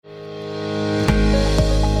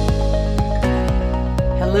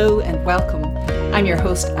Hello and welcome. I'm your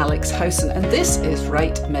host, Alex Howson, and this is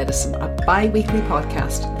Right Medicine, a bi-weekly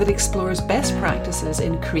podcast that explores best practices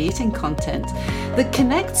in creating content that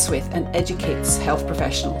connects with and educates health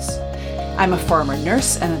professionals. I'm a former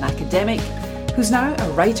nurse and an academic who's now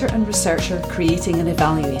a writer and researcher creating and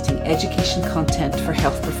evaluating education content for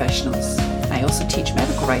health professionals. I also teach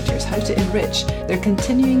medical writers how to enrich their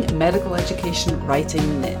continuing medical education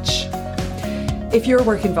writing niche. If your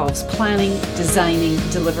work involves planning, designing,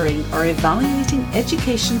 delivering, or evaluating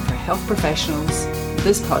education for health professionals,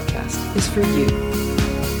 this podcast is for you.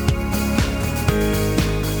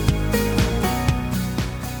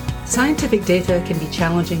 Scientific data can be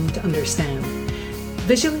challenging to understand.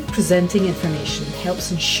 Visually presenting information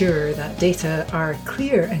helps ensure that data are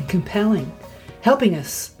clear and compelling, helping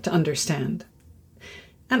us to understand.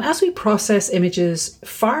 And as we process images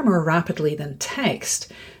far more rapidly than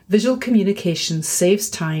text, visual communication saves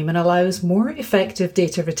time and allows more effective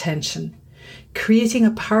data retention, creating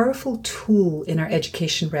a powerful tool in our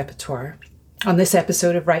education repertoire. On this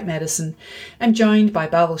episode of Right Medicine, I'm joined by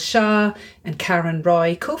Bavel Shah and Karen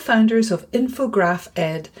Roy, co-founders of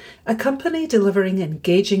Infographics, a company delivering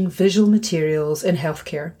engaging visual materials in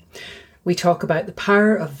healthcare. We talk about the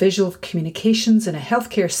power of visual communications in a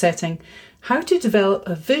healthcare setting, how to develop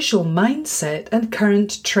a visual mindset, and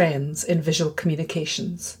current trends in visual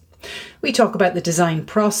communications. We talk about the design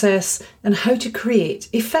process and how to create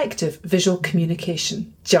effective visual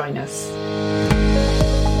communication. Join us.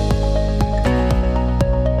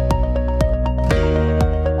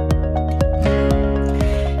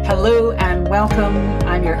 Hello and welcome.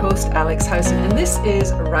 I'm your host, Alex Howson, and this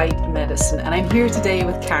is Right Medicine. And I'm here today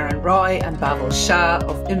with Karen Roy and Bavel Shah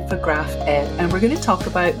of Infographics, and we're going to talk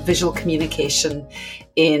about visual communication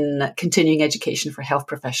in continuing education for health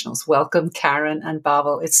professionals. Welcome, Karen and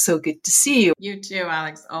Bavel. It's so good to see you. You too,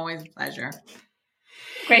 Alex. Always a pleasure.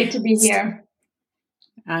 Great to be here.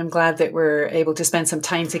 I'm glad that we're able to spend some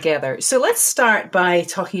time together. So let's start by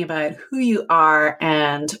talking about who you are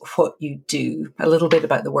and what you do, a little bit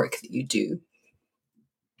about the work that you do.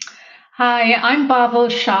 Hi, I'm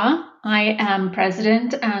Bavel Shah. I am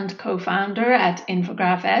president and co-founder at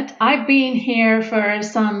Infographics. I've been here for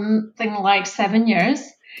something like 7 years.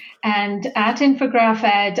 And at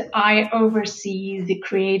Infographics, I oversee the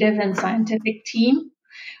creative and scientific team.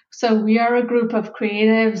 So we are a group of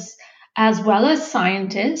creatives as well as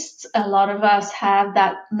scientists. A lot of us have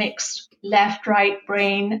that mixed left-right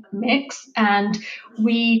brain mix, and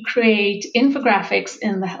we create infographics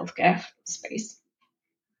in the healthcare space.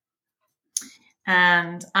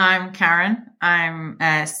 And I'm Karen. I'm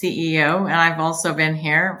a CEO, and I've also been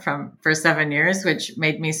here for 7 years, which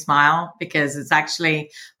made me smile because it's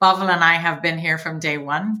actually Bavel and I have been here from day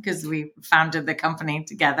one because we founded the company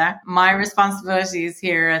together. My responsibilities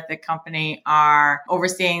here at the company are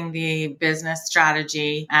overseeing the business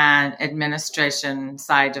strategy and administration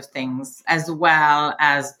side of things, as well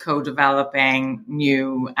as co-developing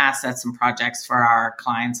new assets and projects for our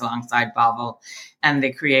clients alongside Bavel and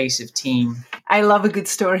the creative team. I love a good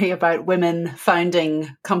story about women founding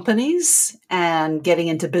companies and getting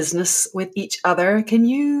into business with each other. Can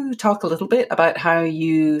you talk a little bit about how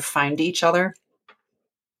you found each other?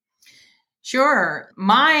 Sure.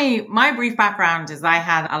 My brief background is I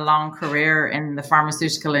had a long career in the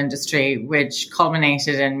pharmaceutical industry, which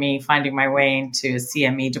culminated in me finding my way into a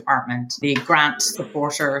CME department, the grant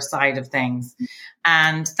supporter side of things.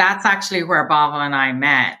 And that's actually where Bavel and I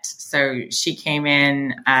met. So she came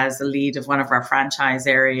in as a lead of one of our franchise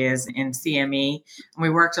areas in CME. And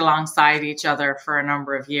we worked alongside each other for a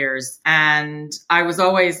number of years. And I was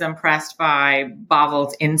always impressed by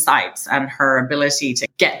Bavel's insights and her ability to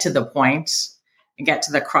get to the point and get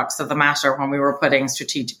to the crux of the matter when we were putting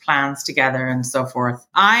strategic plans together and so forth.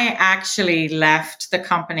 I actually left the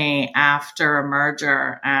company after a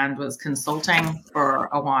merger and was consulting for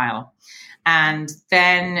a while, and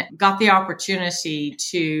then got the opportunity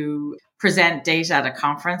to present data at a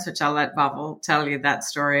conference, which I'll let Bavel tell you that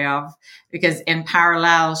story of, because in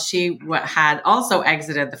parallel, she had also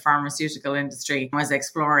exited the pharmaceutical industry and was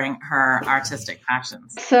exploring her artistic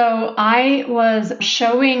passions. So I was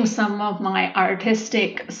showing some of my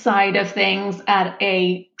artistic side of things at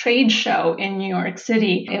a trade show in New York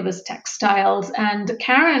City. It was textiles, and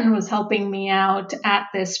Karen was helping me out at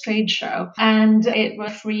this trade show, and it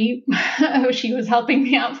was free. She was helping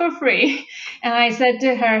me out for free. And I said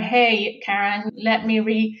to her, "Hey, Karen, let me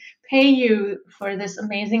repay you for this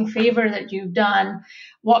amazing favor that you've done.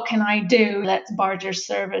 What can I do? Let's barter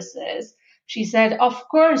services." She said, "Of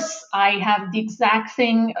course, I have the exact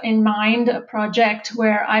thing in mind, a project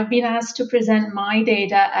where I've been asked to present my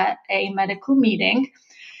data at a medical meeting.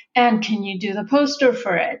 And can you do the poster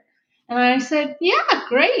for it? And I said, yeah,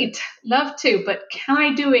 great. Love to. But can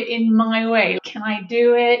I do it in my way? Can I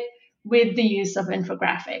do it with the use of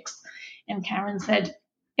infographics? And Karen said,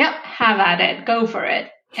 yep, have at it. Go for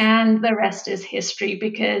it. And the rest is history,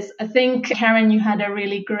 because I think, Karen, you had a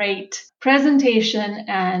really great presentation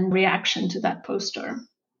and reaction to that poster.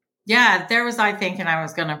 Yeah, there was I thinking I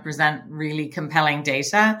was going to present really compelling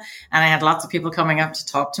data, and I had lots of people coming up to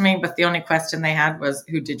talk to me, but the only question they had was,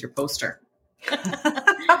 who did your poster?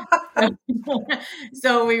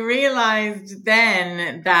 So we realized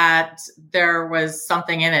then that there was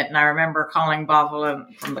something in it. And I remember calling Bovel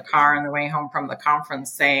from the car on the way home from the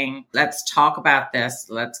conference saying, let's talk about this.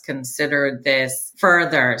 Let's consider this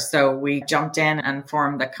further. So we jumped in and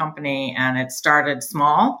formed the company, and it started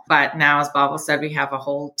small. But now, as Bovel said, we have a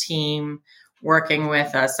whole team working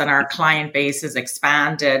with us, and our client base has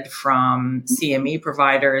expanded from CME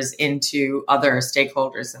providers into other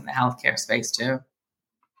stakeholders in the healthcare space too.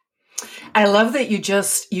 I love that you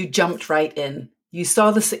jumped right in. You saw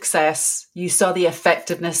the success, you saw the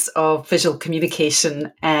effectiveness of visual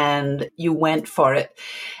communication, and you went for it.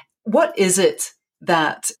 What is it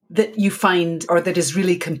that you find, or that is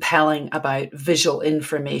really compelling about visual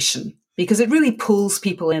information? Because it really pulls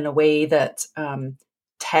people in a way that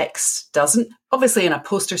text doesn't. Obviously, in a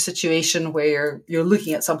poster situation where you're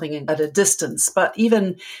looking at something at a distance, but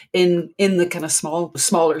even in the kind of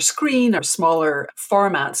smaller screen or smaller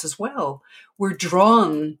formats as well, we're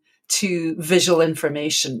drawn to visual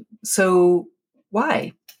information. So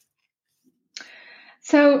why?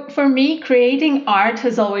 So for me, creating art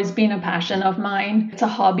has always been a passion of mine. It's a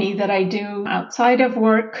hobby that I do outside of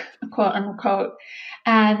work, quote unquote.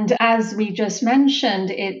 And as we just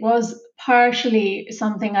mentioned, it was partially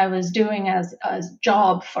something I was doing as a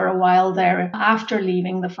job for a while there after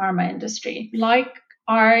leaving the pharma industry. Like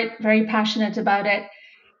art, very passionate about it.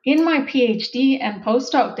 In my PhD and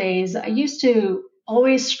postdoc days, I used to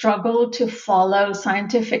always struggle to follow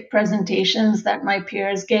scientific presentations that my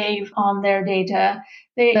peers gave on their data.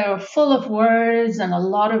 They were full of words and a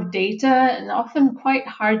lot of data, and often quite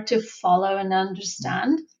hard to follow and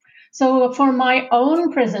understand. So for my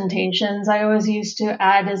own presentations, I always used to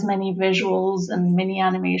add as many visuals and mini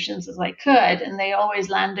animations as I could, and they always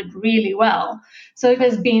landed really well. So it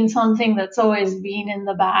has been something that's always been in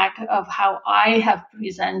the back of how I have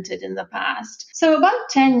presented in the past. So about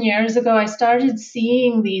 10 years ago, I started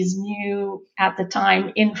seeing these new, at the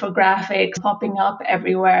time, infographics popping up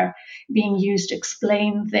everywhere, being used to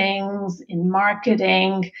explain things in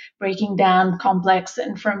marketing, breaking down complex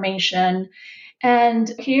information.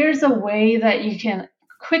 And here's a way that you can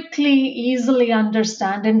quickly, easily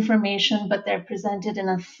understand information, but they're presented in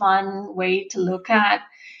a fun way to look at.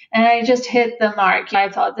 And I just hit the mark. I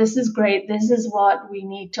thought, this is great. This is what we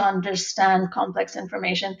need to understand complex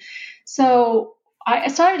information. So I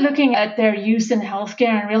started looking at their use in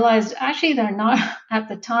healthcare and realized actually they're not at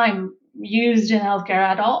the time used in healthcare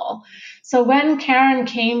at all. So when Karen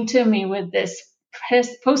came to me with this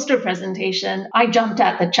poster presentation, I jumped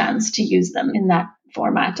at the chance to use them in that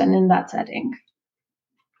format and in that setting.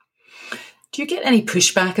 Do you get any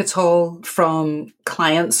pushback at all from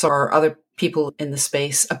clients or other people in the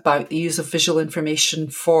space about the use of visual information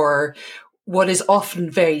for what is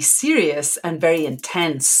often very serious and very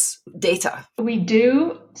intense data? We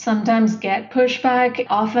do sometimes get pushback.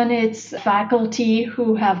 Often it's faculty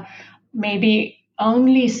who have maybe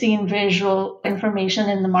only seen visual information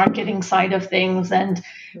in the marketing side of things and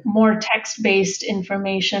more text-based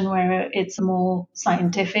information where it's more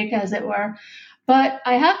scientific, as it were. But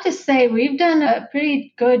I have to say, we've done a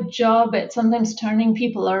pretty good job at sometimes turning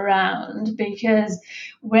people around, because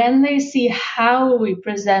when they see how we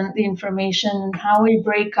present the information and how we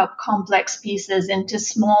break up complex pieces into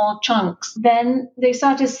small chunks, then they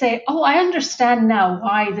start to say, oh, I understand now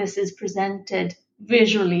why this is presented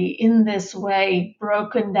visually in this way,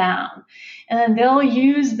 broken down. And then they'll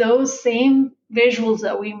use those same visuals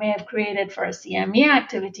that we may have created for a CME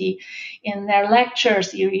activity in their lecture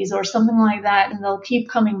series or something like that. And they'll keep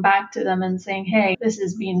coming back to them and saying, hey, this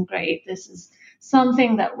has been great. This is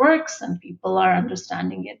something that works and people are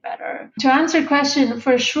understanding it better. To answer your question,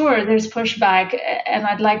 for sure, there's pushback. And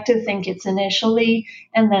I'd like to think it's initially,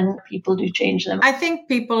 and then people do change them. I think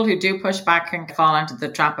people who do push back can fall into the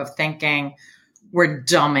trap of thinking we're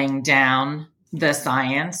dumbing down the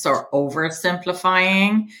science or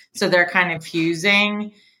oversimplifying. So they're kind of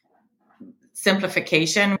fusing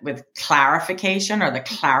simplification with clarification, or the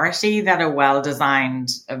clarity that a well-designed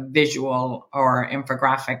visual or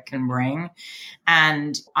infographic can bring.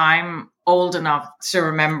 And I'm old enough to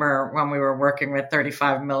remember when we were working with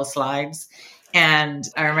 35 mil slides And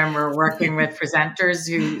I remember working with presenters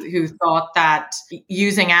who thought that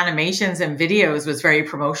using animations and videos was very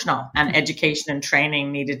promotional, and education and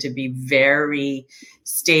training needed to be very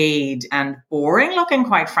staid and boring looking,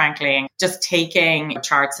 quite frankly. And just taking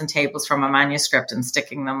charts and tables from a manuscript and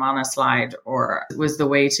sticking them on a slide was the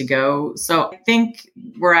way to go. So I think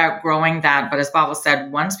we're outgrowing that. But as Baba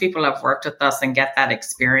said, once people have worked with us and get that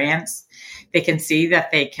experience, they can see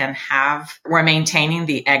that we're maintaining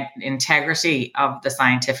the integrity of the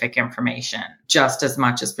scientific information just as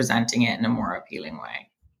much as presenting it in a more appealing way.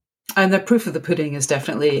 And the proof of the pudding is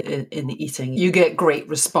definitely in the eating. You get great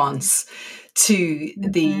response to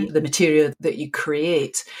the material that you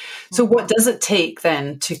create. So what does it take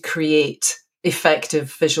then to create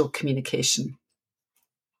effective visual communication?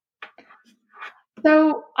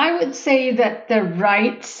 So I would say that the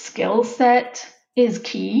right skill set is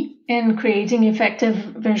key in creating effective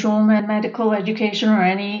visual and medical education or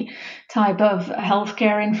any type of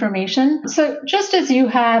healthcare information. So just as you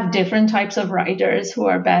have different types of writers who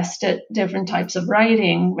are best at different types of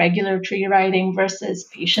writing, regulatory writing versus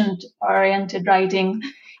patient-oriented writing,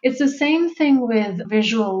 it's the same thing with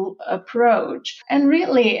visual approach. And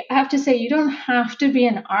really, I have to say, you don't have to be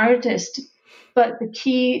an artist, but the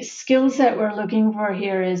key skill set we're looking for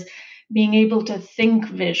here is being able to think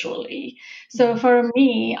visually. So for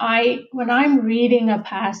me, when I'm reading a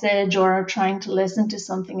passage or trying to listen to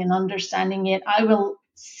something and understanding it, I will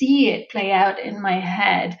see it play out in my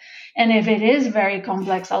head. And if it is very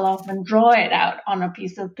complex, I'll often draw it out on a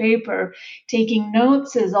piece of paper. Taking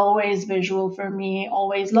notes is always visual for me,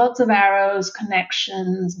 always lots of arrows,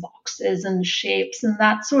 connections, boxes and shapes and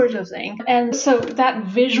that sort of thing. And so that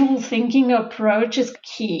visual thinking approach is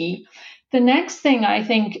key. The next thing I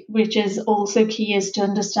think, which is also key, is to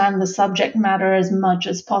understand the subject matter as much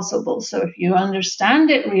as possible. So if you understand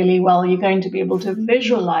it really well, you're going to be able to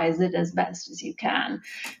visualize it as best as you can.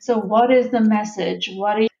 So what is the message?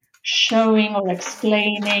 What are you showing or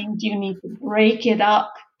explaining? Do you need to break it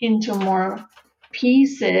up into more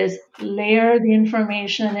pieces, layer the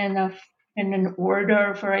information in an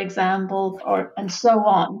order, for example, and so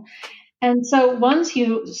on? And so once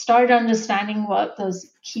you start understanding what those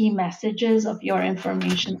key messages of your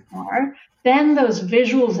information are, then those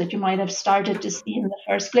visuals that you might have started to see in the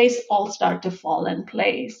first place all start to fall in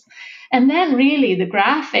place. And then really the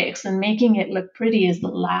graphics and making it look pretty is the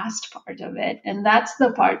last part of it. And that's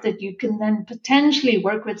the part that you can then potentially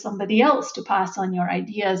work with somebody else to pass on your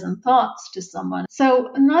ideas and thoughts to someone.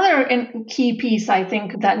 So another key piece I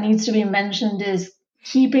think that needs to be mentioned is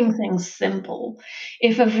keeping things simple.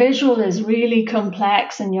 If a visual is really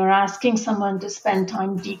complex and you're asking someone to spend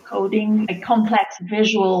time decoding a complex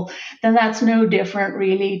visual, then that's no different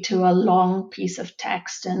really to a long piece of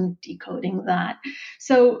text and decoding that.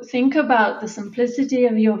 So think about the simplicity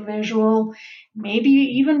of your visual. Maybe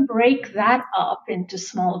even break that up into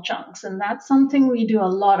small chunks. And that's something we do a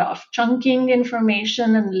lot of, chunking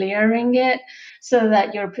information and layering it so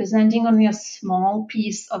that you're presenting only a small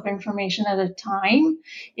piece of information at a time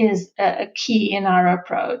is a key in our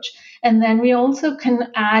approach. And then we also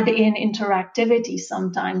can add in interactivity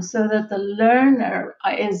sometimes so that the learner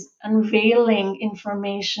is unveiling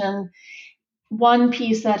information one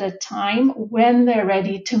piece at a time when they're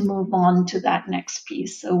ready to move on to that next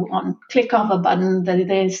piece. So on click of a button,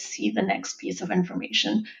 they see the next piece of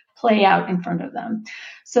information play out in front of them.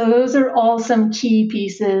 So those are all some key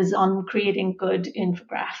pieces on creating good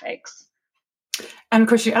infographics. And of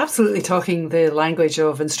course, you're absolutely talking the language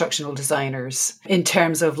of instructional designers in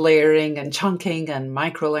terms of layering and chunking and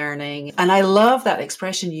micro-learning. And I love that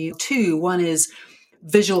expression you too. One is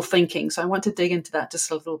visual thinking. So I want to dig into that just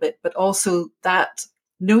a little bit, but also that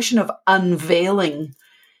notion of unveiling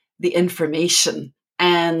the information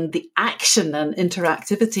and the action and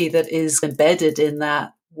interactivity that is embedded in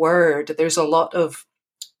that word. There's a lot of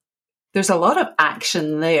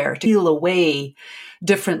action there to peel away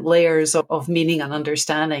different layers of meaning and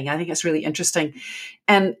understanding. I think it's really interesting.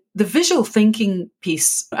 And the visual thinking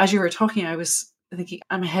piece, as you were talking, I was thinking,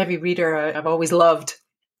 I'm a heavy reader. I've always loved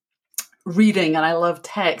reading and I love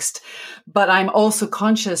text, but I'm also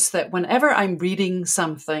conscious that whenever I'm reading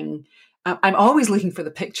something, I'm always looking for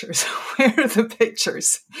the pictures. Where are the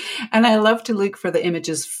pictures? And I love to look for the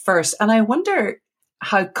images first. And I wonder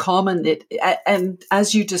how common and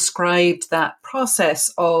as you described that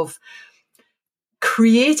process of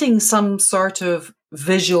creating some sort of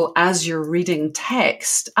visual as you're reading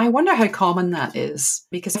text, I wonder how common that is,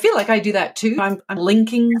 because I feel like I do that too. I'm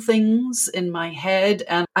linking things in my head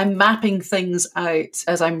and I'm mapping things out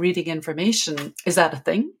as I'm reading information. Is that a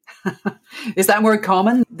thing? Is that more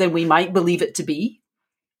common than we might believe it to be?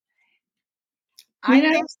 I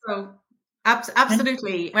think so.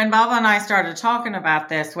 Absolutely. When Baba and I started talking about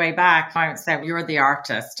this way back, I said, you're the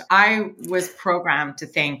artist. I was programmed to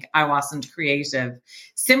think I wasn't creative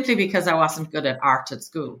simply because I wasn't good at art at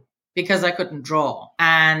school, because I couldn't draw.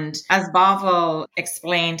 And as Bavel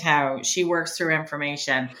explained how she works through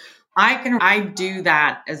information, I do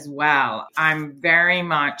that as well. I'm very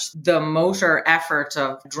much the motor effort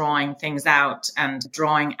of drawing things out and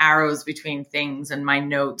drawing arrows between things and my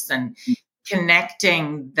notes, and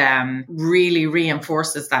connecting them really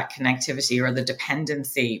reinforces that connectivity or the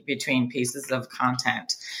dependency between pieces of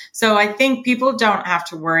content. So I think people don't have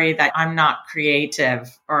to worry that I'm not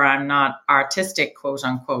creative or I'm not artistic, quote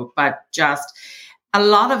unquote, but just a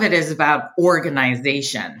lot of it is about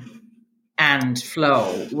organization and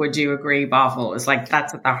flow. Would you agree, Boffel? It's like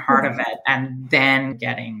that's at the heart of it, and then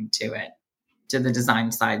getting to it, to the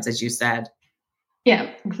design sides, as you said.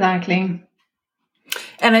 Yeah, exactly.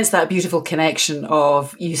 And it's that beautiful connection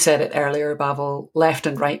of, you said it earlier, Bavel, left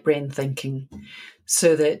and right brain thinking,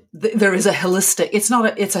 so that there is a holistic, it's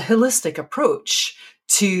a holistic approach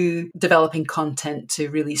to developing content to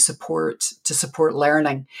really support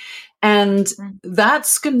learning. And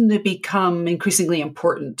that's going to become increasingly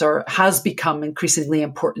important, or has become increasingly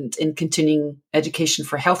important, in continuing education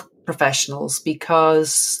for health professionals,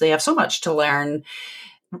 because they have so much to learn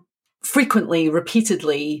frequently,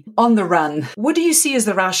 repeatedly, on the run. What do you see as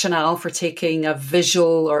the rationale for taking a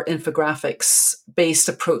visual or infographics based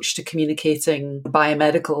approach to communicating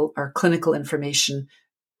biomedical or clinical information,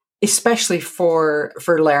 especially for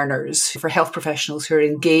learners, for health professionals who are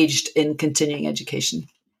engaged in continuing education?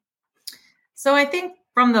 So I think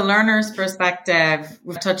from the learner's perspective,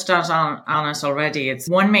 we've touched on it already. It's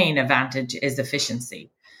one main advantage is efficiency.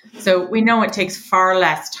 So we know it takes far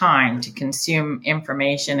less time to consume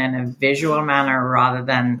information in a visual manner rather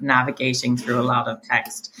than navigating through a lot of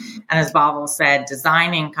text. And as Bavel said,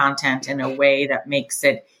 designing content in a way that makes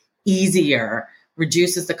it easier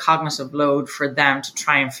reduces the cognitive load for them to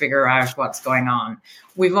try and figure out what's going on.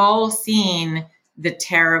 We've all seen the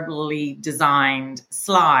terribly designed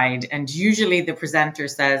slide, and usually the presenter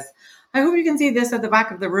says, I hope you can see this at the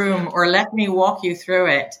back of the room, or let me walk you through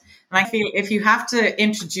it. And I feel if you have to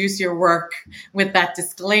introduce your work with that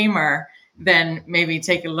disclaimer, then maybe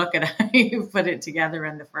take a look at how you put it together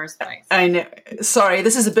in the first place. I know. Sorry,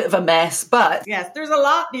 this is a bit of a mess, but yes, there's a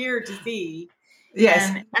lot here to see.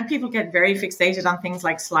 Yes. And people get very fixated on things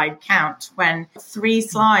like slide count, when 3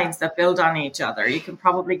 slides that build on each other, you can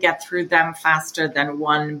probably get through them faster than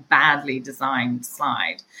one badly designed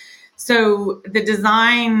slide. So the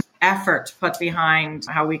design effort put behind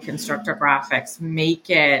how we construct our graphics make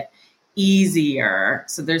it easier.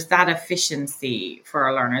 So there's that efficiency for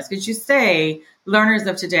our learners. Because you say learners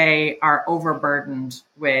of today are overburdened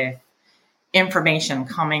with information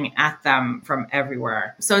coming at them from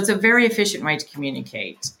everywhere. So it's a very efficient way to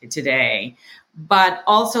communicate today. But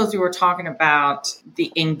also, as we were talking about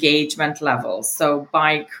the engagement levels, so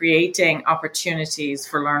by creating opportunities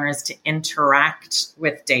for learners to interact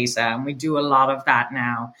with data, and we do a lot of that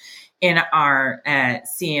now in our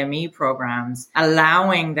CME programs,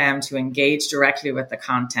 allowing them to engage directly with the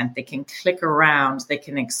content. They can click around, they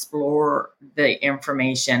can explore the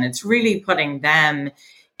information. It's really putting them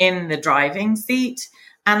in the driving seat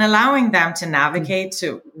and allowing them to navigate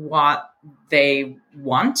to what they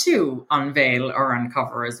want to unveil or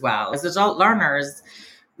uncover as well. As adult learners,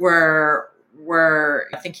 we're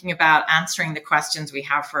thinking about answering the questions we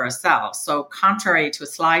have for ourselves. So contrary to a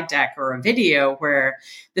slide deck or a video where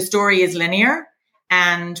the story is linear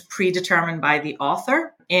and predetermined by the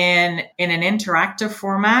author, in an interactive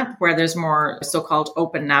format where there's more so-called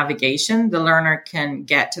open navigation, the learner can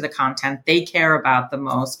get to the content they care about the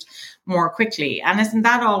most more quickly. And isn't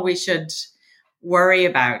that all we should worry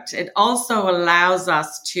about? It also allows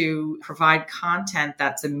us to provide content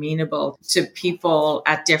that's amenable to people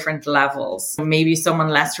at different levels. Maybe someone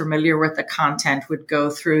less familiar with the content would go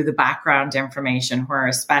through the background information, where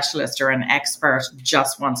a specialist or an expert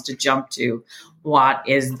just wants to jump to what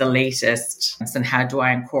is the latest and how do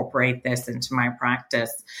I incorporate this into my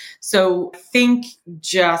practice. So think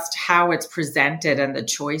just how it's presented and the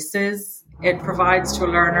choices it provides to a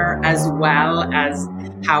learner, as well as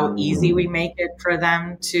how easy we make it for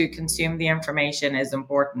them to consume the information, is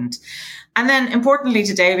important. And then importantly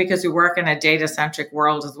today, because we work in a data-centric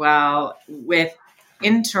world as well, with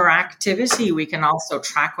interactivity, we can also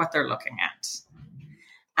track what they're looking at.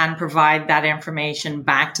 and provide that information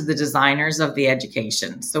back to the designers of the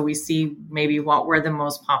education. So we see maybe what were the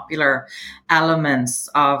most popular elements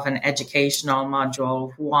of an educational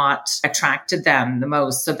module, what attracted them the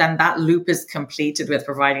most. So then that loop is completed with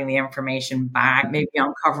providing the information back, maybe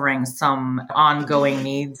uncovering some ongoing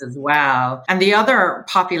needs as well. And the other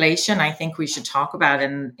population I think we should talk about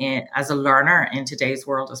in as a learner in today's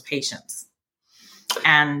world is patients.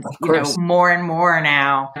 And, more and more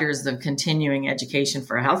now, leaders of continuing education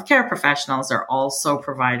for healthcare professionals are also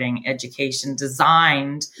providing education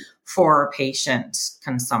designed for patient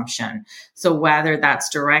consumption. So whether that's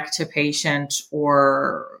direct to patient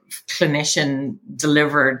or clinician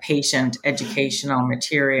delivered patient educational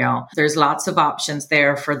material, there's lots of options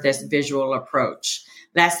there for this visual approach.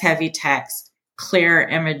 Less heavy text, clear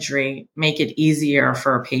imagery, make it easier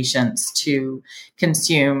for patients to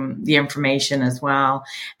consume the information as well.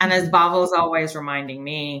 And as Bavel's always reminding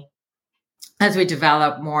me, as we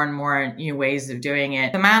develop more and more new ways of doing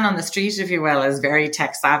it, the man on the street, if you will, is very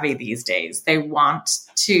tech savvy these days. They're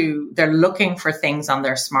looking for things on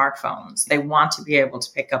their smartphones. They want to be able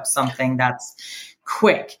to pick up something that's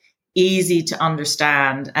quick, easy to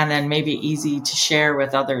understand, and then maybe easy to share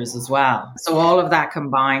with others as well. So all of that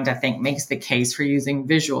combined, I think, makes the case for using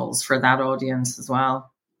visuals for that audience as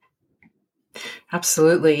well.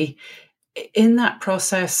 Absolutely. In that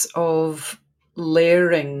process of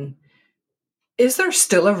layering, is there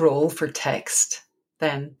still a role for text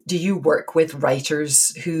then? Do you work with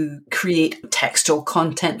writers who create textual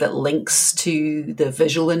content that links to the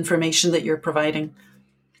visual information that you're providing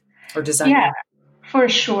or designing? Yeah. For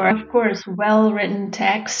sure. Of course, well-written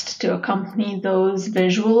text to accompany those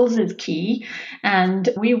visuals is key. And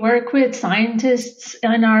we work with scientists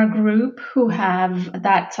in our group who have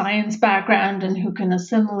that science background and who can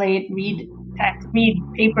assimilate, read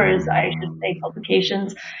papers, I should say,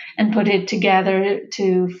 publications, and put it together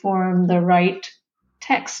to form the right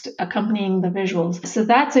text accompanying the visuals. So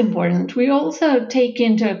that's important. We also take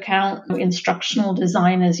into account instructional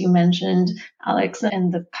design, as you mentioned, Alex,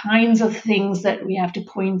 and the kinds of things that we have to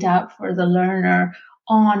point out for the learner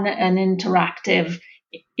on an interactive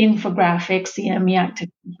infographic CME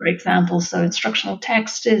activity, for example. So instructional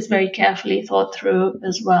text is very carefully thought through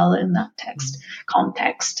as well in that text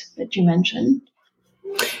context that you mentioned.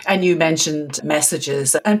 And you mentioned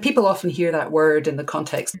messages, and people often hear that word in the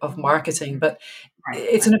context of marketing, but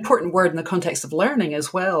it's an important word in the context of learning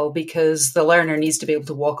as well, because the learner needs to be able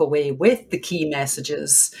to walk away with the key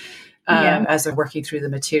messages as they're working through the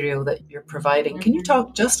material that you're providing. Can you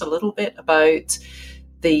talk just a little bit about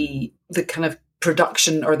the kind of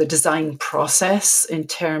production or the design process in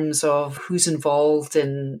terms of who's involved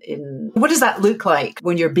in what does that look like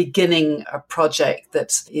when you're beginning a project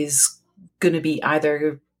that is going to be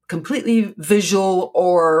either completely visual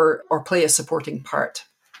or play a supporting part?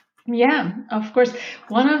 Yeah, of course.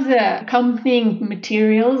 One of the accompanying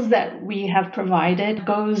materials that we have provided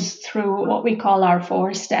goes through what we call our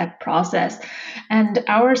 4-step process. And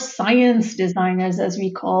our science designers, as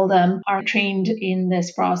we call them, are trained in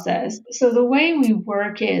this process. So the way we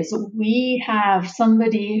work is we have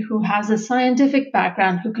somebody who has a scientific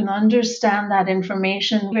background who can understand that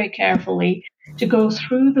information very carefully to go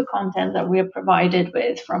through the content that we're provided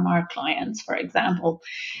with from our clients, for example.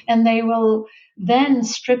 And they will then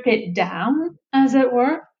strip it down, as it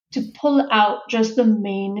were, to pull out just the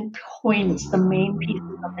main points, the main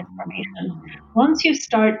pieces of information. Once you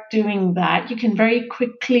start doing that, you can very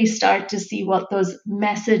quickly start to see what those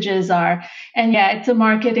messages are. And yeah, it's a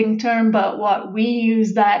marketing term, but what we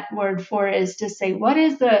use that word for is to say, what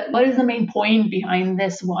is the main point behind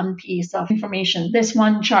this one piece of information, this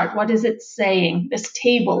one chart? What is it saying? This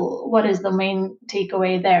table, what is the main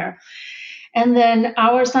takeaway there? And then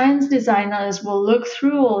our science designers will look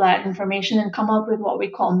through all that information and come up with what we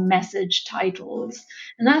call message titles.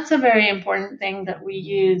 And that's a very important thing that we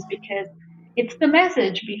use because it's the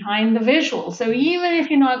message behind the visual. So even if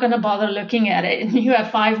you're not going to bother looking at it and you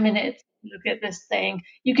have 5 minutes to look at this thing,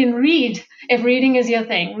 you can read. If reading is your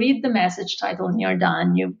thing, read the message title and you're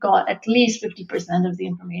done. You've got at least 50% of the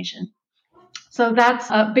information. So that's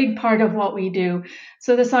a big part of what we do.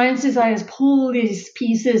 So the science designers pull these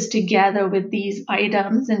pieces together with these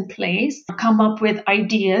items in place, come up with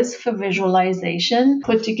ideas for visualization,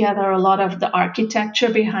 put together a lot of the architecture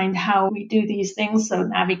behind how we do these things. So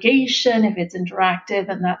navigation, if it's interactive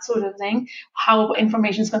and that sort of thing, how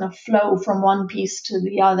information is going to flow from one piece to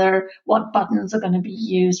the other, what buttons are going to be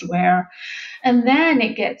used where. And then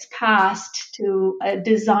it gets passed to a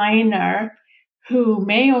designer who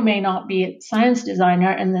may or may not be a science designer,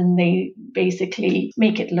 and then they basically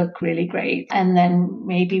make it look really great. And then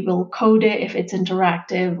maybe we'll code it if it's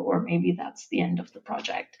interactive, or maybe that's the end of the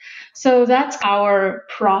project. So that's our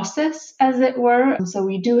process, as it were. So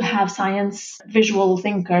we do have science visual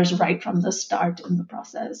thinkers right from the start in the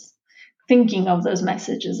process, thinking of those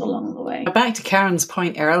messages along the way. Back to Karen's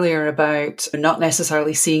point earlier about not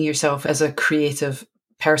necessarily seeing yourself as a creative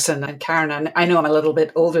person. And Karen, and I know I'm a little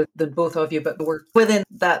bit older than both of you, but we're within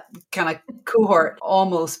that kind of cohort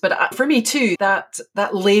almost. But for me too, that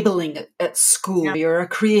labeling at school, you're a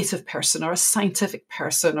creative person or a scientific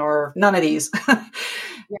person or none of these.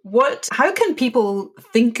 How can people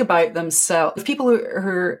think about themselves? If people who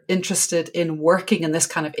are interested in working in this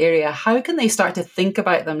kind of area, how can they start to think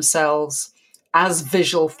about themselves as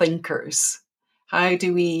visual thinkers? How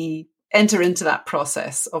do we enter into that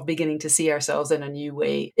process of beginning to see ourselves in a new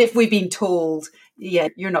way if we've been told, yeah,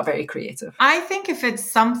 you're not very creative? I think if it's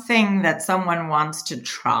something that someone wants to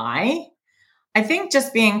try, I think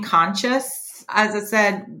just being conscious, as I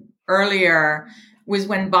said earlier, was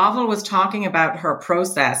when Bovel was talking about her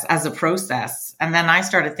process as a process. And then I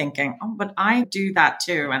started thinking, oh, but I do that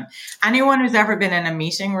too. And anyone who's ever been in a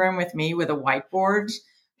meeting room with me with a whiteboard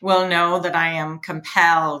will know that I am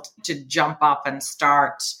compelled to jump up and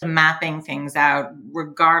start mapping things out,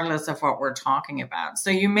 regardless of what we're talking about. So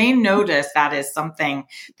you may notice that is something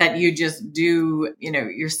that you just do,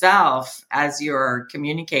 yourself as you're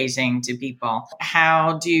communicating to people.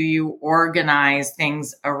 How do you organize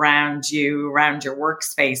things around you, around your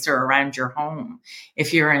workspace or around your home?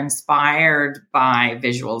 If you're inspired by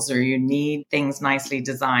visuals or you need things nicely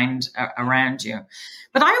designed around you.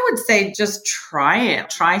 But I would say just try it.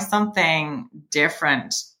 Try something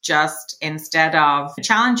different. Just instead of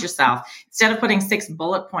challenge yourself, instead of putting 6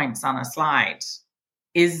 bullet points on a slide,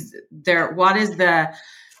 what is the,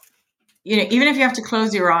 even if you have to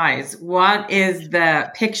close your eyes, what is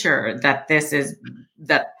the picture that this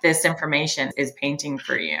information is painting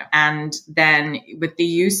for you? And then with the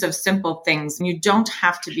use of simple things, you don't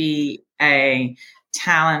have to be a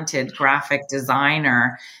talented graphic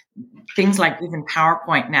designer. Things like even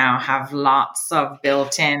PowerPoint now have lots of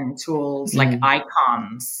built-in tools like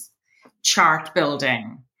icons, chart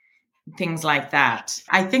building, things like that.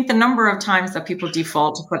 I think the number of times that people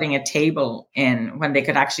default to putting a table in when they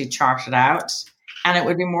could actually chart it out and it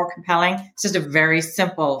would be more compelling, it's just a very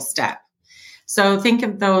simple step. So think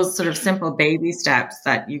of those sort of simple baby steps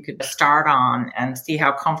that you could start on and see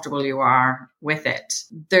how comfortable you are with it.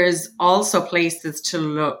 There's also places to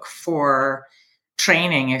look for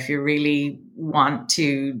training if you really want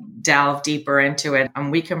to delve deeper into it,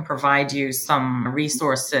 and we can provide you some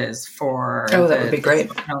resources for that would be great.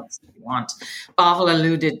 Notes if you want. Bovel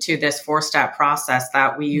alluded to this 4-step process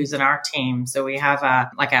that we use in our team, so we have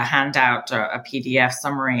a handout, a PDF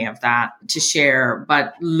summary of that to share.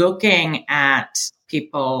 But looking at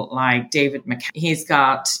people like David McCann, he's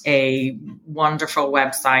got a wonderful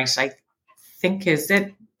website. I think, is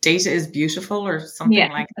it Data is Beautiful or something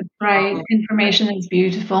like that? That's right. Information is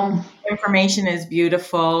beautiful. Information is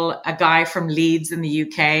beautiful. A guy from Leeds in the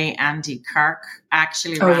UK, Andy Kirk,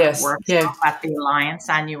 actually ran a workshop at the Alliance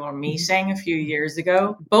annual meeting a few years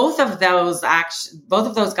ago. Both of those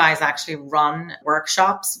guys actually run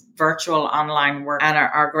workshops, virtual online work, and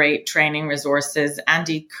are great training resources.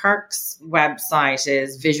 Andy Kirk's website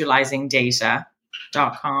is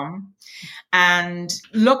visualizingdata.com. And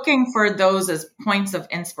looking for those as points of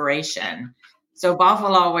inspiration. So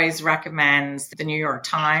Bovel always recommends the New York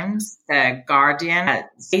Times, the Guardian,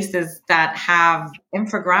 places that have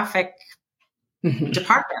infographic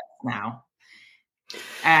departments now.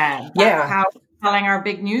 How telling our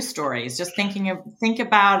big news stories. Just think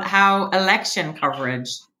about how election coverage.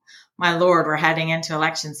 My Lord, we're heading into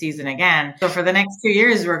election season again. So for the next 2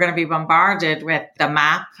 years, we're going to be bombarded with the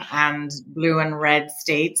map and blue and red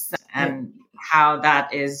states and how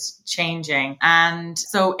that is changing. And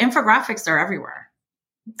so infographics are everywhere.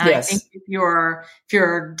 And I think if you're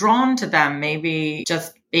drawn to them, maybe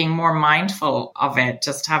just being more mindful of it,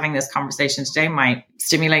 just having this conversation today might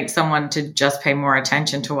stimulate someone to just pay more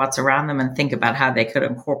attention to what's around them and think about how they could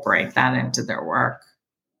incorporate that into their work.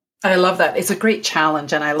 I love that. It's a great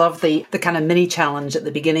challenge. And I love the kind of mini challenge at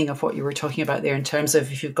the beginning of what you were talking about there in terms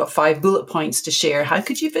of if you've got 5 bullet points to share, how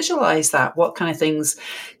could you visualize that? What kind of things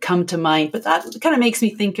come to mind? But that kind of makes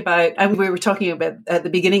me think about, and we were talking about at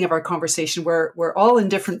the beginning of our conversation, we're all in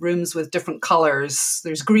different rooms with different colors.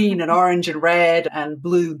 There's green and orange and red and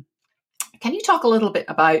blue. Can you talk a little bit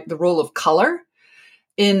about the role of color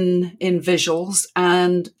in visuals?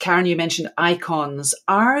 And Karen, you mentioned icons.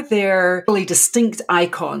 Are there really distinct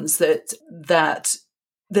icons that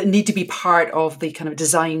that need to be part of the kind of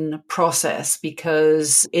design process,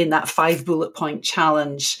 because in that 5 bullet point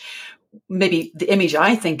challenge, maybe the image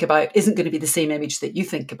I think about isn't going to be the same image that you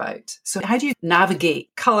think about. So how do you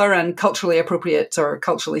navigate color and culturally appropriate or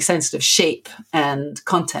culturally sensitive shape and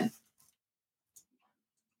content?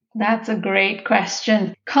 That's a great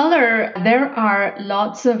question. Color, there are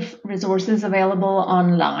lots of resources available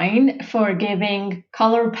online for giving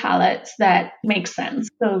color palettes that make sense.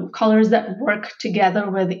 So colors that work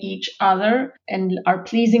together with each other and are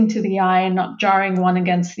pleasing to the eye and not jarring one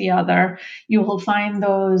against the other. You will find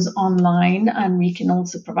those online, and we can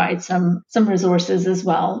also provide some resources as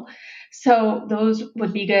well. So those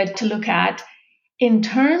would be good to look at. In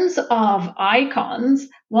terms of icons,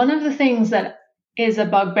 one of the things that is a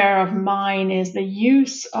bugbear of mine is the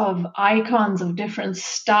use of icons of different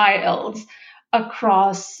styles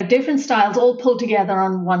across different styles all pulled together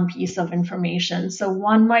on one piece of information. So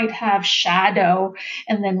one might have shadow,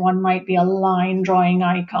 and then one might be a line drawing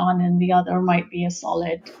icon, and the other might be a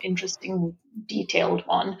solid, interesting, detailed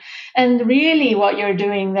one. And really what you're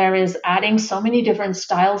doing there is adding so many different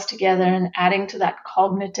styles together and adding to that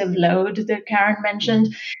cognitive load that Karen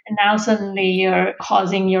mentioned. And now suddenly you're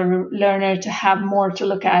causing your learner to have more to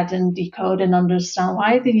look at and decode and understand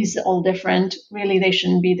why these are all different. Really, they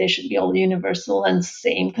shouldn't be. They should be all universal and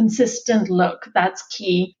same, consistent look. That's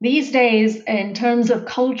key. These days, in terms of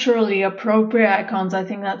culturally appropriate icons, I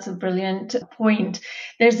think that's a brilliant point.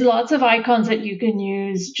 There's lots of icons that you can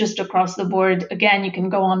use just across the board. Again, you can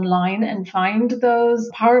go online and find those.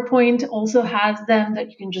 PowerPoint also has them that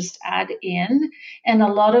you can just add in. And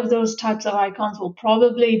a lot of those types of icons will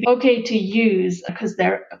probably be okay to use because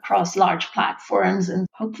they're across large platforms and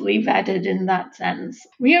hopefully vetted in that sense.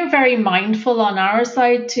 We are very mindful on our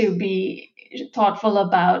side to be thoughtful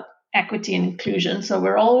about equity and inclusion. So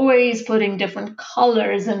we're always putting different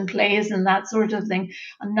colors in place and that sort of thing.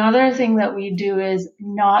 Another thing that we do is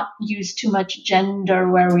not use too much gender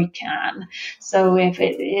where we can. So if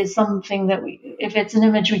it is something that if it's an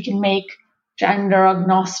image we can make gender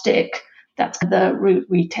agnostic, that's the route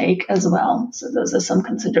we take as well. So those are some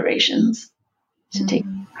considerations to take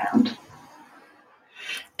into account.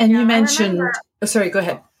 And you mentioned, sorry, go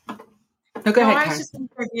ahead. No, go ahead, Karen. I was just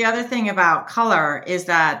thinking the other thing about color is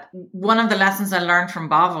that one of the lessons I learned from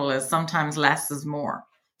Bovel is sometimes less is more.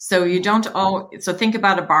 So you don't so think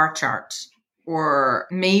about a bar chart, or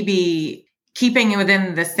maybe keeping it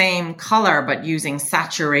within the same color, but using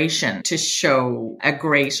saturation to show a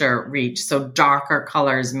greater reach. So darker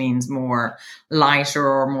colors means more, lighter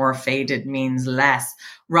or more faded means less,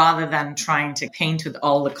 rather than trying to paint with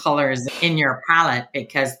all the colors in your palette,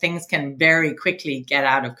 because things can very quickly get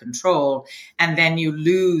out of control. And then you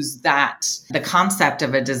lose the concept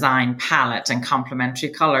of a design palette and complementary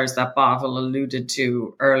colors that Bovel alluded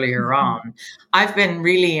to earlier on. I've been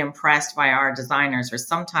really impressed by our designers, where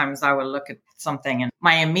sometimes I will look at something and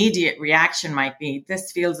my immediate reaction might be,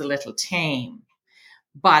 this feels a little tame.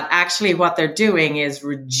 But actually what they're doing is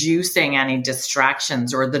reducing any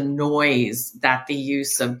distractions or the noise that the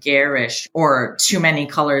use of garish or too many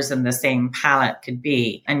colors in the same palette could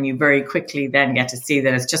be. And you very quickly then get to see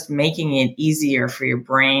that it's just making it easier for your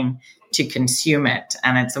brain to consume it.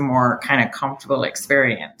 And it's a more kind of comfortable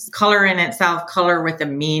experience. Color in itself, color with a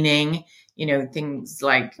meaning. Things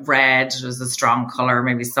like red is a strong color,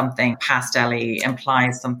 maybe something pastel-y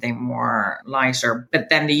implies something more lighter. But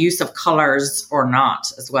then the use of colors or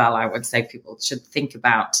not as well, I would say people should think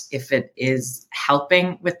about if it is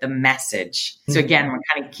helping with the message. So again, we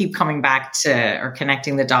kind of keep coming back to or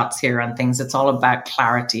connecting the dots here on things. It's all about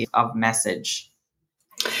clarity of message.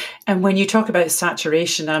 And when you talk about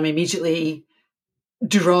saturation, I'm immediately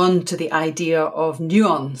drawn to the idea of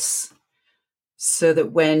nuance. So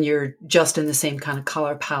that when you're just in the same kind of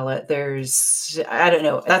color palette, there's, I don't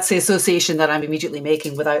know, that's the association that I'm immediately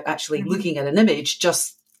making without actually looking at an image,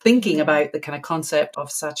 just thinking about the kind of concept of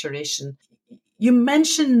saturation. You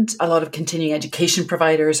mentioned a lot of continuing education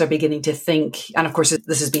providers are beginning to think, and of course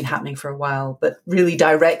this has been happening for a while, but really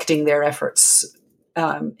directing their efforts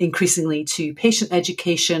increasingly to patient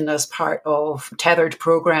education as part of tethered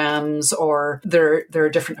programs, or there are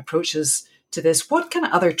different approaches to this. What kind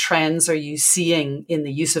of other trends are you seeing in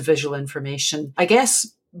the use of visual information? I guess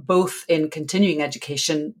both in continuing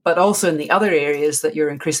education, but also in the other areas that you're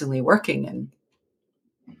increasingly working in.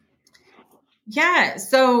 Yeah,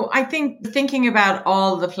 so I think thinking about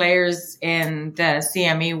all the players in the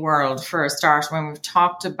CME world for a start, when we've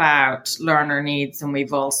talked about learner needs, and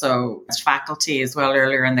we've also faculty as well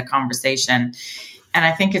earlier in the conversation. And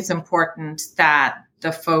I think it's important that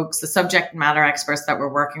the folks, the subject matter experts that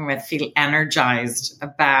we're working with feel energized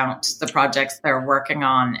about the projects they're working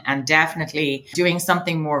on. And definitely doing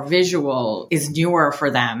something more visual is newer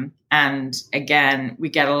for them. And again, we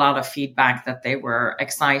get a lot of feedback that they were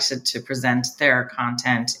excited to present their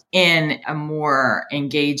content in a more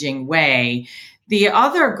engaging way. The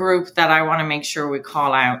other group that I want to make sure we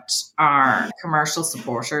call out are commercial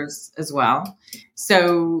supporters as well.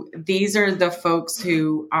 So these are the folks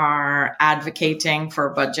who are advocating for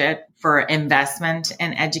budget, for investment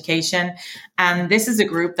in education. And this is a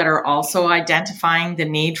group that are also identifying the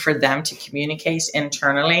need for them to communicate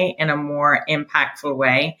internally in a more impactful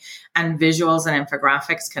way. And visuals and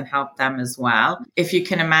infographics can help them as well. If you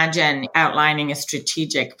can imagine outlining a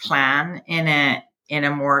strategic plan in a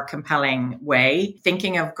more compelling way.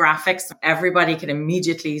 Thinking of graphics, everybody can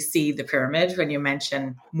immediately see the pyramid when you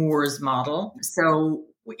mention Moore's model. So,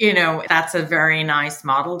 that's a very nice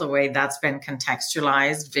model, the way that's been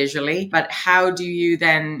contextualized visually. But how do you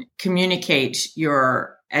then communicate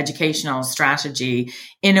your educational strategy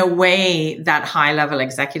in a way that high-level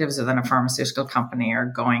executives within a pharmaceutical company are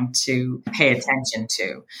going to pay attention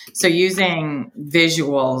to? So using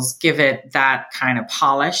visuals give it that kind of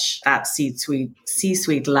polish that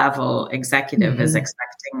C-suite level executive is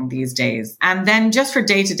expecting these days. And then just for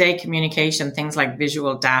day-to-day communication, things like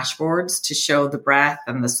visual dashboards to show the breadth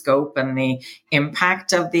and the scope and the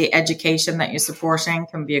impact of the education that you're supporting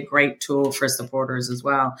can be a great tool for supporters as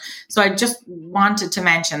well. So I just wanted to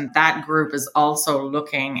mention that group is also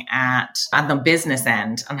looking at the business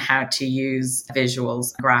end on how to use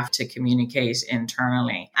visuals, graph to communicate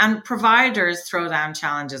internally. And providers throw down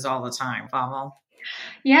challenges all the time, Pavel.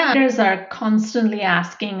 Yeah, providers are constantly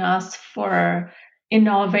asking us for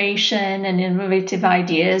innovation and innovative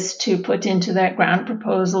ideas to put into their grant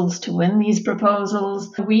proposals to win these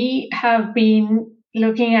proposals. We have been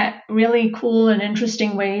looking at really cool and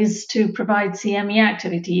interesting ways to provide CME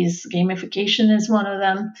activities. Gamification is one of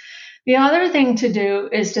them. The other thing to do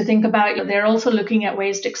is to think about, they're also looking at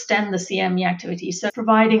ways to extend the CME activity. So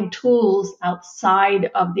providing tools outside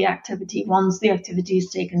of the activity once the activity has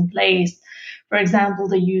taken place. For example,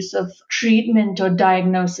 the use of treatment or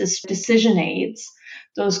diagnosis decision aids.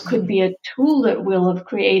 Those could be a tool that we'll have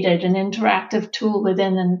created, an interactive tool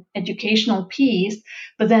within an educational piece,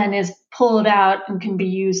 but then is pulled out and can be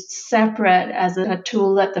used separate as a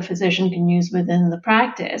tool that the physician can use within the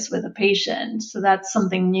practice with a patient. So that's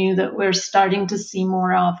something new that we're starting to see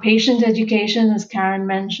more of. Patient education, as Karen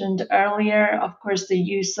mentioned earlier, of course, the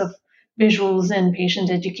use of visuals in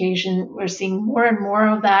patient education, we're seeing more and more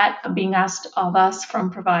of that being asked of us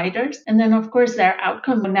from providers. And then, of course, their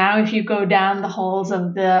outcome. Now, if you go down the halls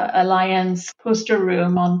of the Alliance poster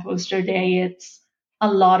room on poster day, it's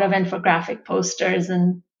a lot of infographic posters.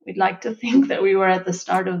 And we'd like to think that we were at the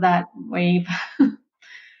start of that wave.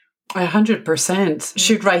 100%.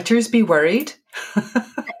 Should writers be worried?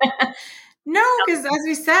 No, because as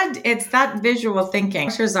we said, it's that visual thinking.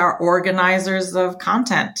 Writers are organizers of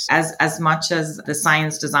content as much as the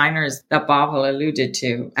science designers that Pavel alluded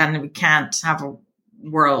to. And we can't have a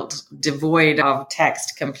world devoid of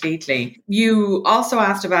text completely. You also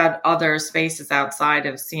asked about other spaces outside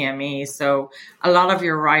of CME. So a lot of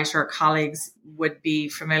your writer colleagues would be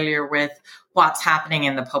familiar with what's happening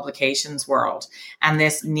in the publications world and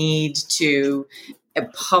this need to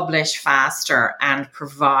publish faster and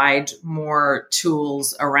provide more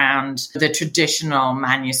tools around the traditional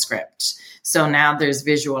manuscript. So now there's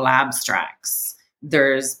visual abstracts,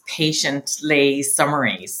 there's patient lay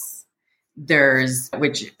summaries,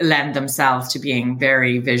 which lend themselves to being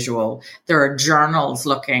very visual. There are journals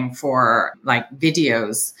looking for like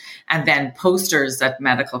videos, and then posters at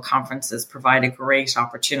medical conferences provide a great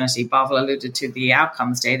opportunity. Pavel alluded to the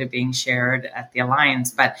outcomes data being shared at the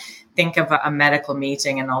Alliance, but think of a medical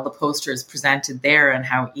meeting and all the posters presented there and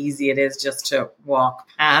how easy it is just to walk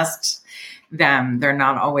past them. They're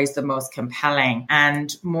not always the most compelling.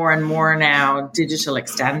 And more now, digital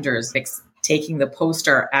extenders, taking the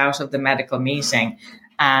poster out of the medical meeting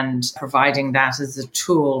and providing that as a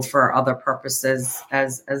tool for other purposes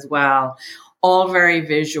as well. All very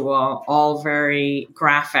visual, all very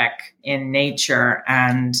graphic in nature,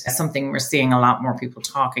 and something we're seeing a lot more people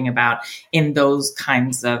talking about in those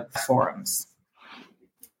kinds of forums.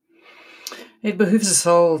 It behooves us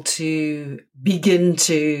all to begin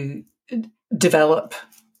to develop,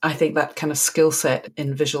 I think, that kind of skill set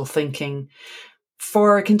in visual thinking.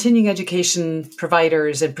 For continuing education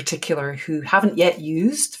providers in particular who haven't yet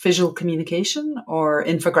used visual communication or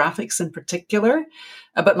infographics in particular,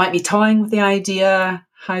 but might be toying with the idea,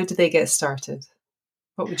 how do they get started?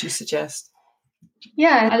 What would you suggest?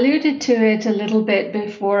 Yeah, I alluded to it a little bit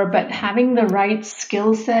before, but having the right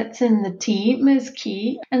skill sets in the team is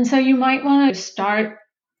key. And so you might want to start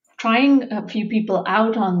trying a few people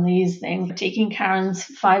out on these things, taking Karen's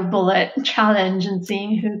 5 bullet challenge and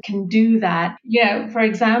seeing who can do that. For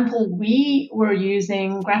example, we were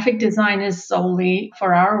using graphic designers solely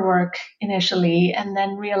for our work initially, and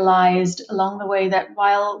then realized along the way that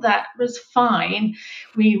while that was fine,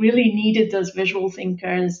 we really needed those visual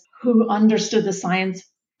thinkers who understood the science,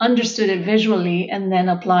 understood it visually, and then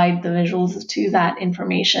applied the visuals to that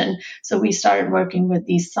information. So we started working with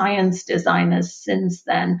these science designers since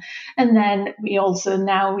then. And then we also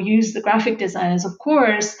now use the graphic designers, of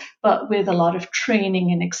course, but with a lot of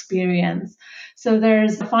training and experience. So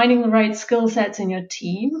there's finding the right skill sets in your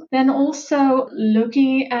team. Then also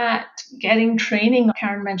looking at getting training.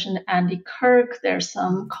 Karen mentioned Andy Kirk. There's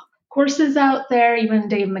some courses out there. Even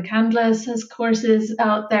Dave McCandless has courses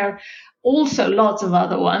out there. Also, lots of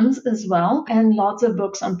other ones as well, and lots of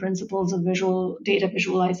books on principles of visual data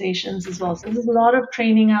visualizations as well. So there's a lot of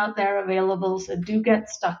training out there available. So do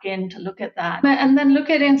get stuck in to look at that. And then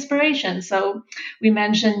look at inspiration. So we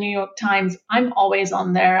mentioned New York Times. I'm always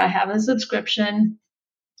on there. I have a subscription.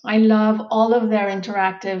 I love all of their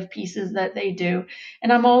interactive pieces that they do.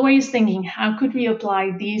 And I'm always thinking, how could we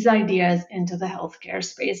apply these ideas into the healthcare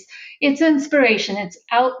space? It's inspiration. It's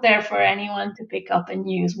out there for anyone to pick up and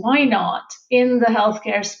use. Why not? In the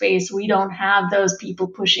healthcare space, we don't have those people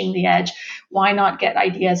pushing the edge. Why not get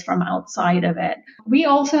ideas from outside of it? We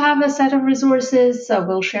also have a set of resources, so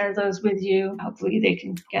we'll share those with you. Hopefully they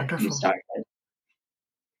can get Wonderful. you started.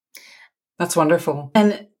 That's wonderful.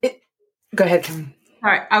 And go ahead, Karen. All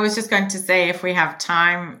right. I was just going to say, if we have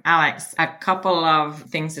time, Alex, a couple of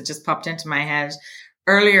things that just popped into my head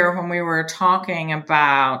earlier when we were talking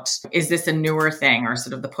about, is this a newer thing, or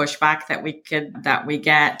sort of the pushback that we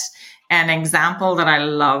get? An example that I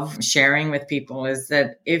love sharing with people is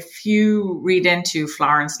that if you read into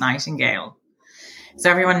Florence Nightingale, so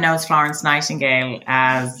everyone knows Florence Nightingale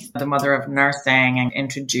as the mother of nursing and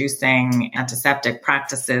introducing antiseptic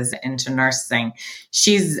practices into nursing.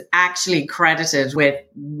 She's actually credited with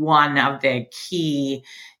one of the key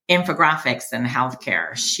infographics in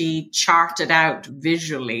healthcare. She charted out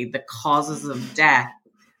visually the causes of death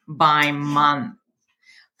by month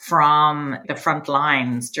from the front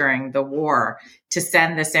lines during the war to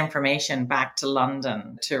send this information back to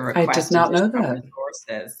London to request I did not know that.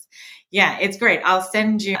 resources. Yeah, it's great. I'll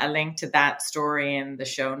send you a link to that story in the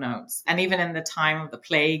show notes. And even in the time of the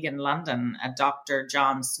plague in London, a Dr.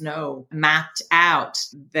 John Snow mapped out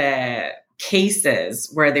the cases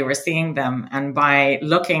where they were seeing them, and by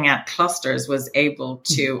looking at clusters was able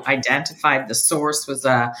to identify the source was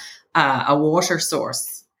a water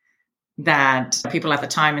source that people at the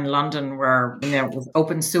time in London were, with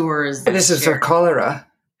open sewers. This is for cholera.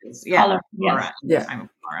 Yeah, cholera. Yes. Yeah.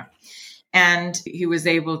 Cholera. And he was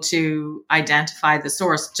able to identify the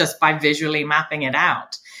source just by visually mapping it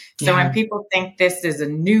out. So when people think this is a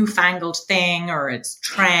newfangled thing, or it's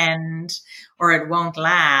trend, or it won't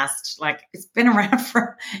last, like, it's been around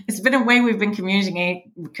it's been a way we've been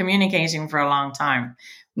communicating for a long time,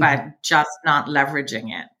 but just not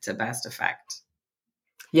leveraging it to best effect.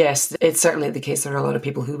 Yes, it's certainly the case. There are a lot of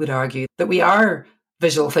people who would argue that we are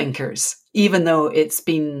visual thinkers, even though it's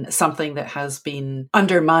been something that has been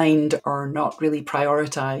undermined or not really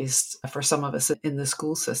prioritized for some of us in the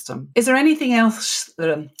school system. Is there anything else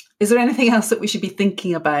that we should be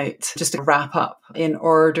thinking about, just to wrap up, in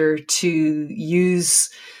order to use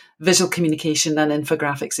visual communication and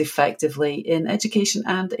infographics effectively in education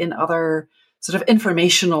and in other sort of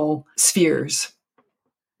informational spheres?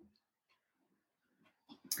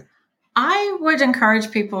 I would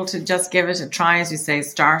encourage people to just give it a try, as you say,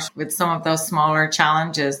 start with some of those smaller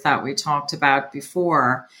challenges that we talked about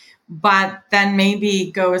before, but then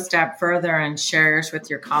maybe go a step further and share it with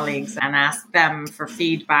your colleagues and ask them for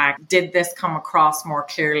feedback. Did this come across more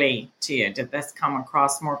clearly to you? Did this come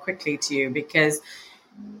across more quickly to you? Because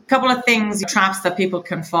a couple of things, traps that people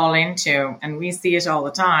can fall into, and we see it all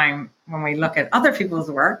the time when we look at other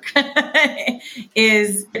people's work,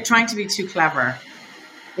 is trying to be too clever.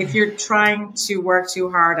 If you're trying to work too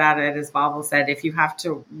hard at it, as Bobble said, if you have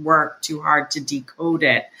to work too hard to decode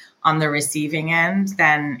it on the receiving end,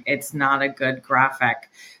 then it's not a good graphic.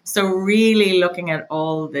 So really looking at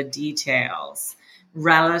all the details,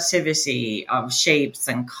 relativity of shapes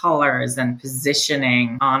and colors and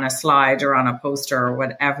positioning on a slide or on a poster or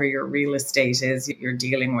whatever your real estate is you're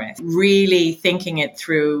dealing with. Really thinking it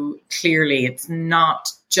through clearly. It's not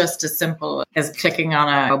just as simple as clicking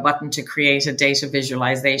on a button to create a data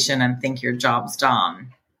visualization and think your job's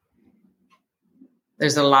done.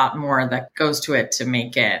 there's a lot more that goes to it to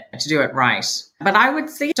do it right. But I would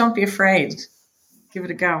say don't be afraid. Give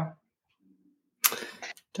it a go.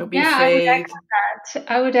 Don't be afraid.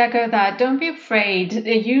 I would echo that. Don't be afraid.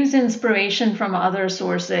 Use inspiration from other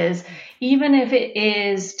sources, even if it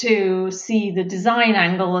is to see the design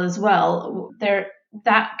angle as well.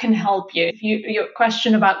 That can help you. If your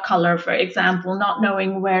question about color, for example, not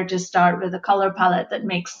knowing where to start with a color palette that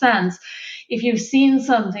makes sense. If you've seen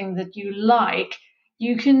something that you like,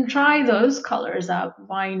 you can try those colors out.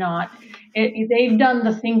 Why not? They've done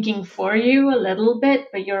the thinking for you a little bit,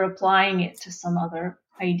 but you're applying it to some other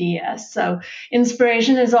idea. So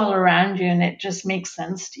inspiration is all around you, and it just makes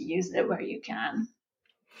sense to use it where you can.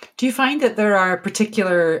 Do you find that there are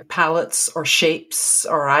particular palettes or shapes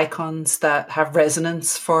or icons that have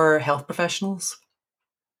resonance for health professionals?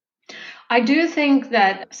 I do think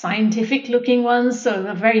that scientific looking ones, so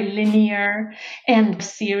the very linear and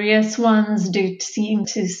serious ones, do seem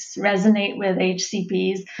to resonate with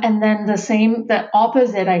HCPs. And then the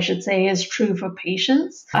opposite, I should say, is true for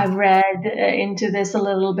patients. I've read into this a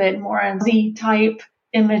little bit more, and the type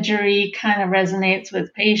imagery kind of resonates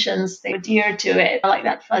with patients. They adhere to it, like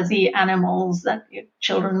that fuzzy animals that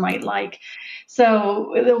children might like.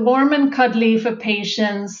 So the warm and cuddly for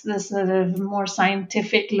patients, the sort of more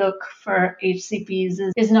scientific look for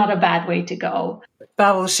HCPs is not a bad way to go.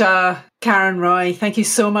 Bhavil Shah, Karen Roy, thank you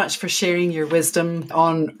so much for sharing your wisdom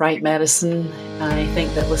on right medicine. I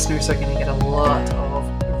think that listeners are going to get a lot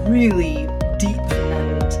of really deep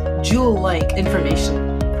and jewel-like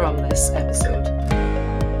information from this episode.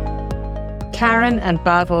 Karen and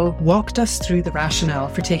Bhavil walked us through the rationale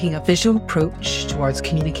for taking a visual approach towards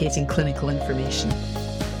communicating clinical information.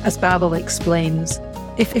 As Bhavil explains,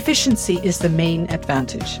 if efficiency is the main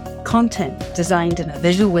advantage, content designed in a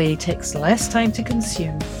visual way takes less time to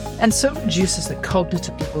consume and so reduces the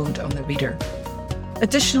cognitive load on the reader.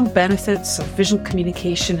 Additional benefits of visual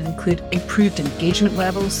communication include improved engagement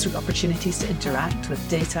levels through opportunities to interact with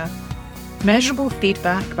data, measurable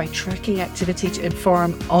feedback by tracking activity to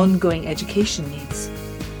inform ongoing education needs,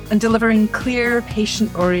 and delivering clear,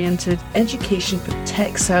 patient-oriented education for the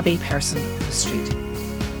tech-savvy person in the street.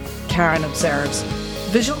 Karen observes,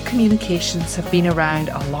 visual communications have been around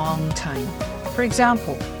a long time. For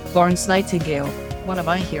example, Florence Nightingale, one of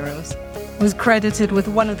my heroes, was credited with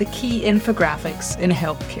one of the key infographics in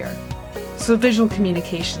healthcare. So visual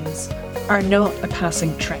communications are not a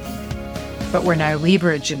passing trend, but we're now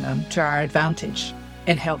leveraging them to our advantage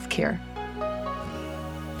in healthcare.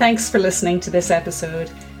 Thanks for listening to this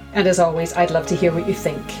episode. And as always, I'd love to hear what you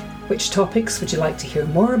think. Which topics would you like to hear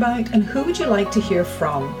more about, and who would you like to hear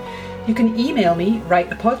from? You can email me,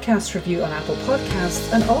 write a podcast review on Apple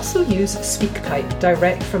Podcasts, and also use SpeakPipe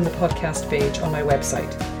direct from the podcast page on my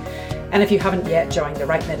website. And if you haven't yet joined the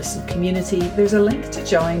Right Medicine community, there's a link to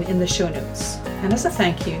join in the show notes. And as a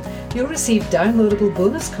thank you, you'll receive downloadable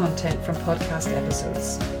bonus content from podcast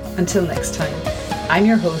episodes. Until next time, I'm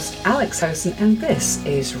your host, Alex Howson, and this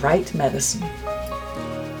is Right Medicine.